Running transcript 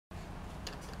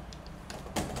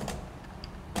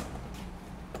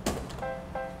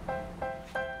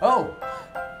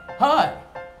Hi.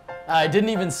 I didn't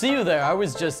even see you there. I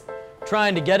was just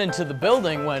trying to get into the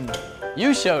building when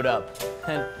you showed up.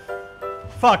 And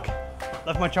fuck.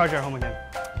 Left my charger at home again.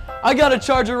 I got a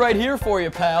charger right here for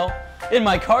you, pal. In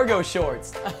my cargo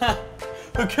shorts.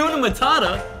 Hakuna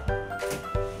Matata.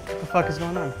 What the fuck is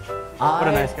going on? What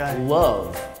a nice guy. I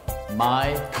love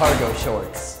my cargo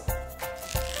shorts.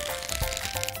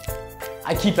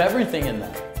 I keep everything in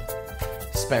them.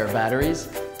 Spare batteries,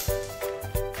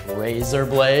 razor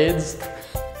blades,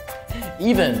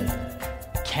 even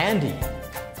candy.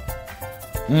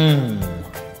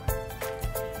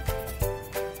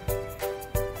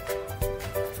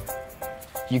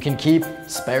 You can keep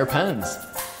spare pens,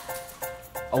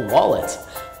 a wallet,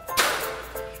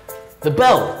 the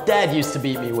belt Dad used to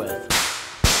beat me with,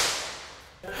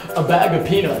 a bag of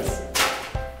peanuts,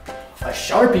 a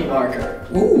Sharpie marker,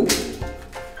 ooh,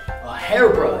 a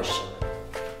hairbrush,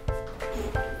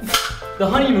 the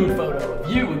honeymoon photo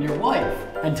of you and your wife,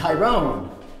 and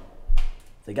Tyrone,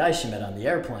 the guy she met on the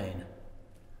airplane,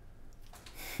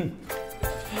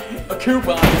 a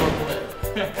coupon booklet,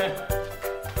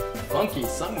 funky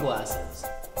sunglasses,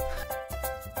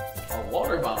 a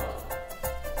water bottle.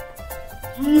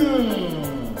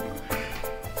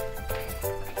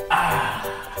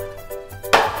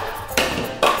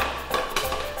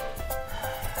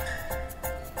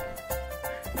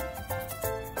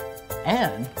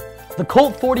 And the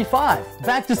Colt 45,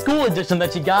 back to school edition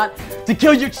that you got to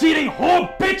kill your cheating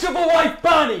whore bitch of a wife,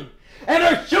 Bonnie, and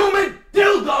her human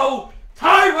dildo,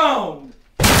 Tyrone.